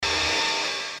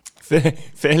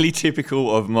Fairly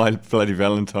typical of My Bloody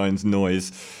Valentine's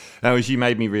noise. As you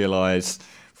made me realise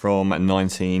from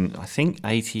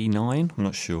 1989, I'm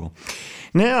not sure.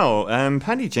 Now,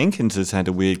 Patty Jenkins has had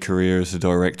a weird career as a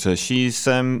director. She's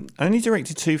only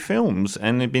directed 2 films,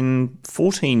 and they've been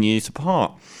 14 years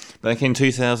apart. Back in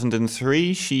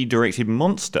 2003, she directed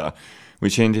Monster,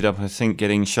 which ended up, I think,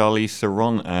 getting Charlize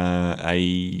Theron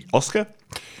a Oscar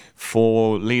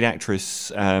for lead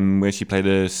actress, where she played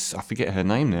I forget her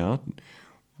name now,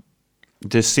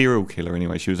 the serial killer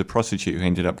anyway. She was a prostitute who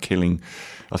ended up killing,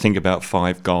 I think, about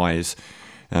 5 guys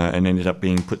and ended up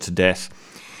being put to death.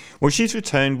 Well, she's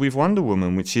returned with Wonder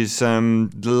Woman, which is the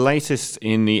latest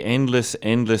in the endless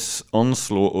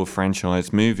onslaught of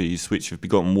franchise movies, which have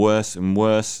gotten worse and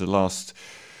worse. The last,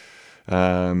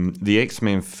 the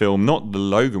X-Men film, not the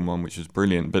Logan one, which was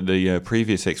brilliant, but the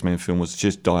previous X-Men film was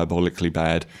just diabolically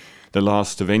bad. The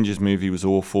last Avengers movie was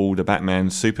awful. The Batman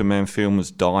Superman film was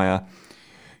dire.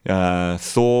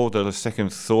 Thor, the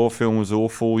second Thor film was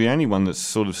awful. The only one that's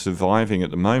sort of surviving at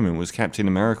the moment was Captain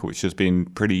America, which has been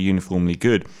pretty uniformly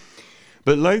good.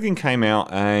 But Logan came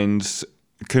out and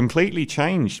completely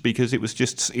changed because it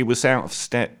was out of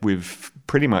step with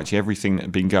pretty much everything that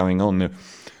had been going on.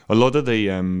 A lot of the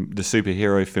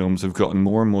superhero films have gotten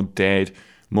more and more dead,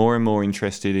 more and more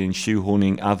interested in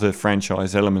shoehorning other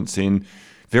franchise elements in.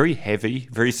 Very heavy,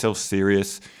 very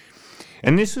self-serious.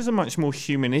 And this was a much more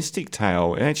humanistic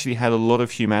tale. It actually had a lot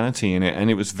of humanity in it,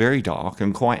 and it was very dark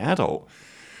and quite adult.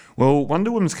 Well, Wonder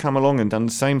Woman's come along and done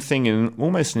the same thing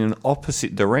almost in an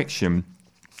opposite direction.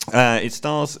 It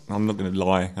stars, I'm not going to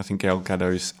lie, I think Gal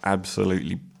Gadot is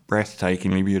absolutely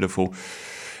breathtakingly beautiful.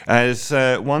 As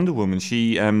Wonder Woman,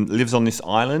 she lives on this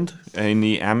island in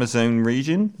the Amazon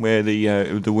region where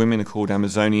the women are called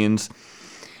Amazonians.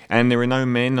 And there are no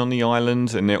men on the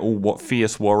island, and they're all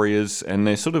fierce warriors, and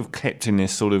they're sort of kept in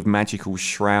this sort of magical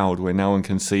shroud where no one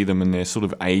can see them, and they're sort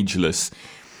of ageless.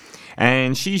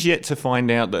 And she's yet to find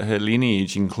out that her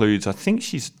lineage includes, I think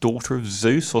she's daughter of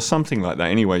Zeus or something like that.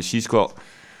 Anyway, she's got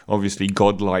obviously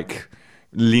godlike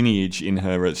lineage in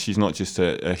her. She's not just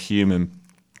a human.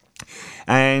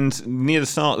 And near the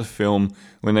start of the film,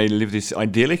 when they live this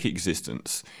idyllic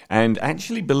existence and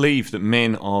actually believe that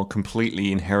men are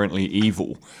completely inherently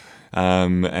evil,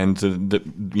 and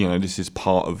this is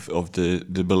part of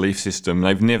the belief system.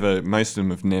 Most of them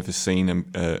have never seen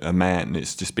a man.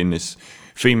 It's just been this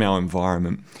female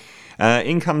environment.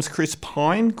 In comes Chris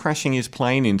Pine, crashing his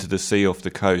plane into the sea off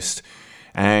the coast,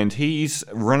 and he's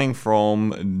running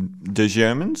from the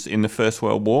Germans in the First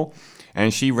World War,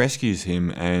 and she rescues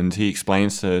him, and he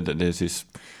explains to her that there's this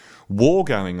war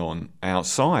going on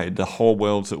outside, the whole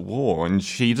world's at war, and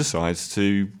she decides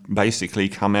to basically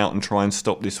come out and try and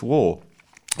stop this war.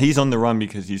 He's on the run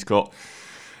because he's got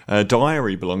a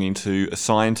diary belonging to a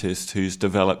scientist who's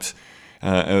developed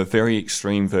a very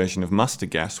extreme version of mustard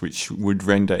gas, which would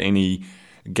render any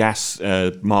gas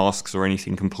masks or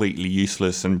anything completely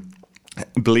useless, and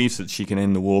believes that she can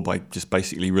end the war by just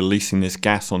basically releasing this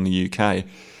gas on the UK.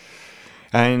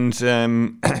 And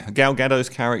Gal Gadot's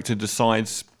character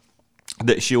decides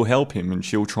that she'll help him and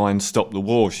she'll try and stop the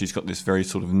war. She's got this very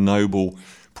sort of noble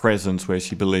presence where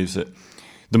she believes that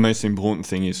the most important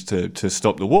thing is to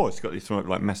stop the war. She's got this sort of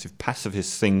like massive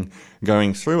pacifist thing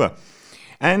going through her.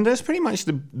 And that's pretty much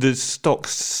the stock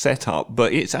setup,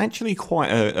 but it's actually quite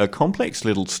a complex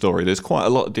little story. There's quite a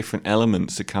lot of different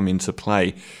elements that come into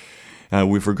play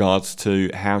with regards to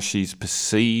how she's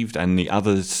perceived and the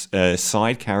other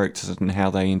side characters and how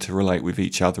they interrelate with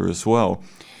each other as well.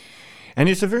 And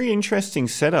it's a very interesting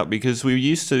setup because we're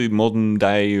used to modern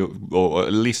day, or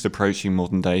at least approaching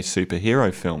modern day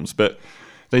superhero films, but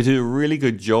they do a really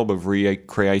good job of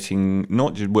recreating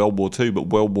not just World War II, but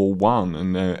World War I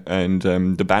and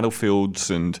the battlefields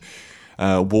and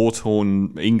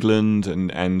war-torn England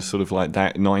and sort of like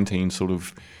that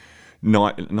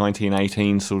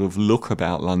 1918 sort of look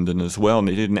about London as well. And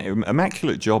they did an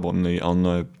immaculate job on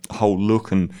the whole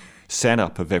look and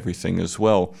setup of everything as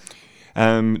well.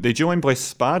 They're joined by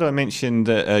Spud. I mentioned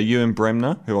Ewan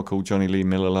Bremner, who I called Johnny Lee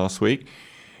Miller last week.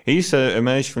 He's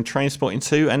emerged from Trainspotting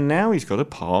 2, and now he's got a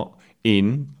part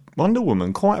in Wonder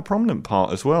Woman, quite a prominent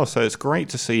part as well. So it's great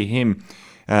to see him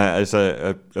as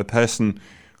a person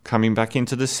coming back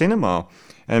into the cinema.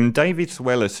 David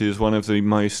Thewlis, who's one of the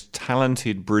most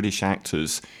talented British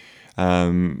actors,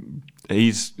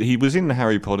 he was in the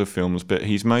Harry Potter films, but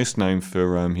he's most known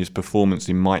for his performance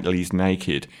in Mike Leigh's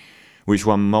Naked, which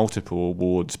won multiple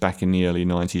awards back in the early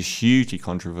 90s. Hugely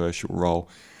controversial role.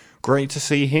 Great to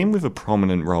see him with a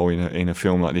prominent role in a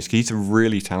film like this. He's a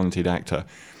really talented actor.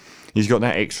 He's got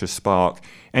that extra spark.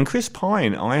 And Chris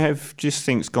Pine, I have just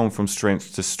think's gone from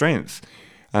strength to strength.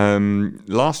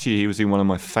 Last year, he was in one of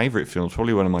my favourite films,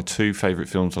 probably one of my 2 favourite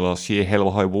films of last year, Hell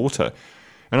or High Water.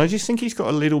 And I just think he's got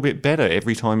a little bit better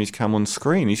every time he's come on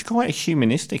screen. He's quite a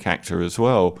humanistic actor as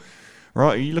well,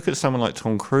 right? You look at someone like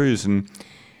Tom Cruise, and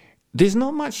there's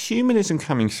not much humanism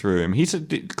coming through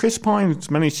him. Chris Pine's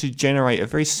managed to generate a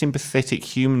very sympathetic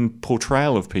human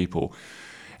portrayal of people.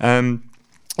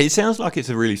 It sounds like it's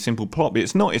a really simple plot, but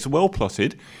it's not. It's well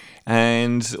plotted,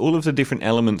 and all of the different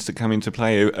elements that come into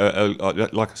play are,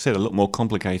 like I said, a lot more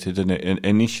complicated than it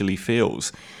initially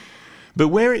feels. But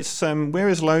whereas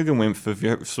Logan went for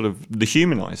sort of the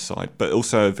humanised side, but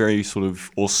also a very sort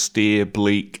of austere,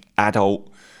 bleak,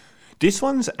 adult, this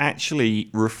one's actually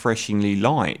refreshingly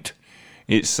light.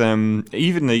 It's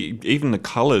even the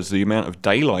colours, the amount of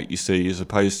daylight you see, as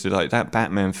opposed to like that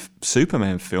Batman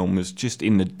Superman film was just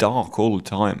in the dark all the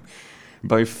time,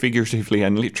 both figuratively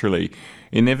and literally.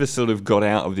 It never sort of got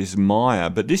out of this mire,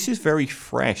 but this is very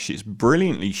fresh. It's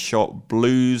brilliantly shot,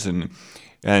 blues and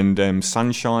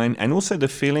sunshine, and also the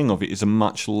feeling of it is a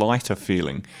much lighter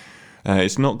feeling.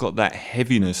 It's not got that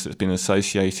heaviness that's been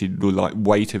associated with like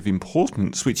weight of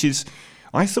importance, which is,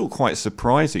 I thought, quite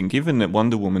surprising, given that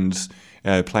Wonder Woman's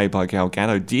played by Gal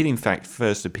Gadot did in fact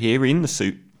first appear in the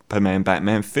Superman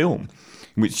Batman film,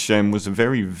 which was a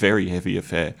very, very heavy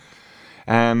affair.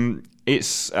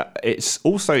 It's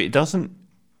also, it doesn't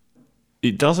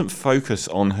focus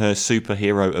on her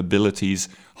superhero abilities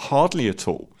hardly at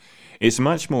all. It's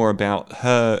much more about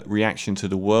her reaction to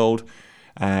the world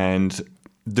and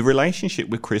the relationship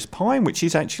with Chris Pine, which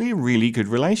is actually a really good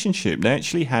relationship. They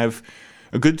actually have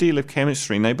a good deal of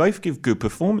chemistry, and they both give good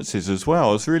performances as well.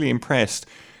 I was really impressed.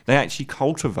 They actually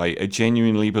cultivate a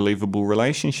genuinely believable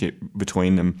relationship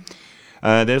between them.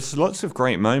 There's lots of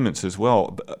great moments as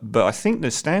well, but I think the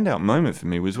standout moment for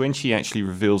me was when she actually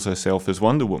reveals herself as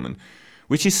Wonder Woman,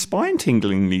 which is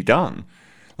spine-tinglingly done.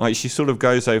 Like, she sort of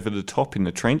goes over the top in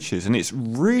the trenches, and it's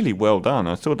really well done.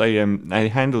 I thought they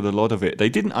handled a lot of it. They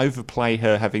didn't overplay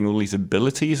her having all these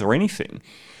abilities or anything.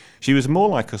 She was more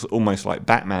like almost like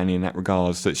Batman in that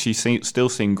regards, that she still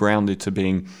seemed grounded to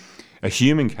being a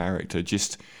human character,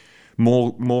 just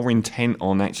more intent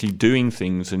on actually doing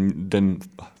things than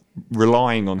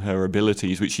relying on her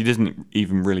abilities, which she didn't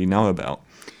even really know about.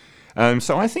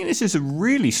 So I think this is a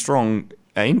really strong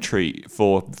entry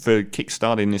for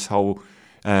kickstarting this whole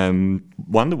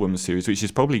Wonder Woman series, which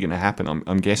is probably going to happen,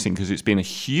 I'm guessing, because it's been a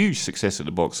huge success at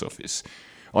the box office.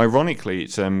 Ironically,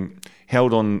 it's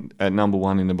held on at number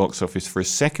 1 in the box office for a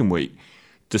second week,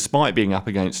 despite being up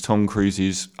against Tom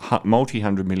Cruise's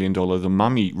multi-$100 million The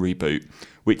Mummy reboot,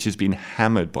 which has been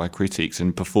hammered by critics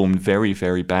and performed very,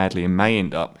 very badly and may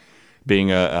end up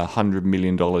being a $100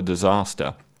 million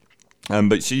disaster.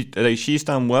 But she's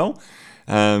done well.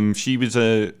 She was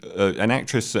an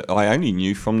actress that I only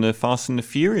knew from the Fast and the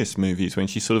Furious movies, when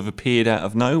she sort of appeared out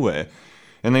of nowhere.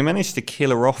 And they managed to kill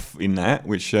her off in that,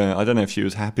 which I don't know if she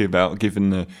was happy about, given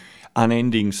the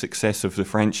unending success of the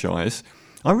franchise.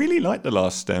 I really liked the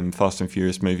last Fast and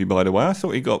Furious movie, by the way. I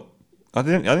thought I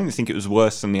didn't think it was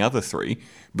worse than the other 3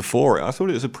 before it. I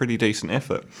thought it was a pretty decent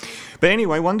effort. But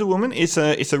anyway, Wonder Woman, it's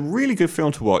a really good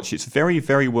film to watch. It's very,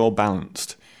 very well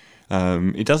balanced.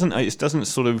 It doesn't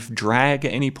sort of drag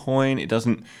at any point. It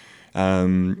doesn't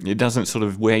sort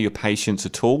of wear your patience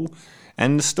at all.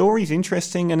 And the story's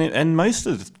interesting, and most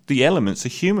of the elements are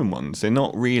human ones. They're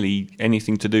not really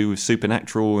anything to do with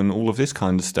supernatural and all of this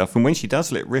kind of stuff. And when she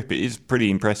does let rip, it is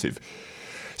pretty impressive.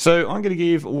 So I'm going to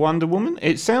give Wonder Woman.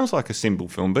 It sounds like a simple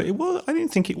film, but I didn't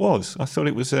think it was. I thought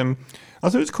it was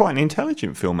quite an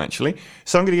intelligent film, actually.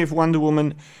 So I'm going to give Wonder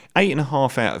Woman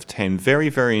 8.5 out of 10. Very,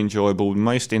 very enjoyable,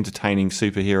 most entertaining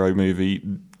superhero movie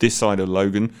this side of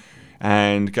Logan.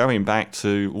 And going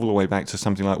all the way back to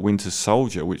something like Winter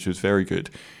Soldier, which was very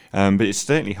good. But it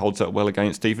certainly holds up well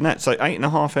against even that. So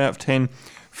 8.5 out of 10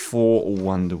 for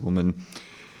Wonder Woman.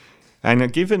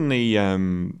 And given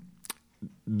the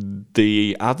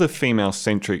other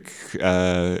female-centric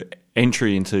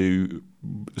entry into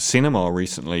cinema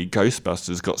recently,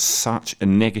 Ghostbusters, got such a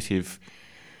negative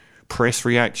press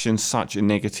reaction, such a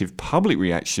negative public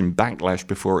reaction, backlash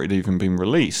before it had even been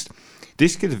released.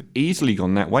 This could have easily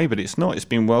gone that way, but it's not. It's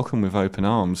been welcomed with open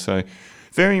arms. So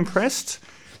very impressed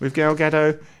with Gal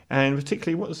Gadot, and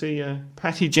particularly,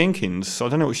 Patty Jenkins. I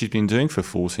don't know what she's been doing for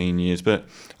 14 years, but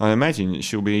I imagine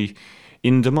she'll be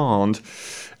in demand.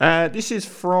 This is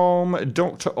from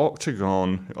Dr.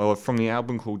 Octagon, or from the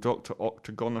album called Dr.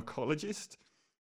 Octagonacologist.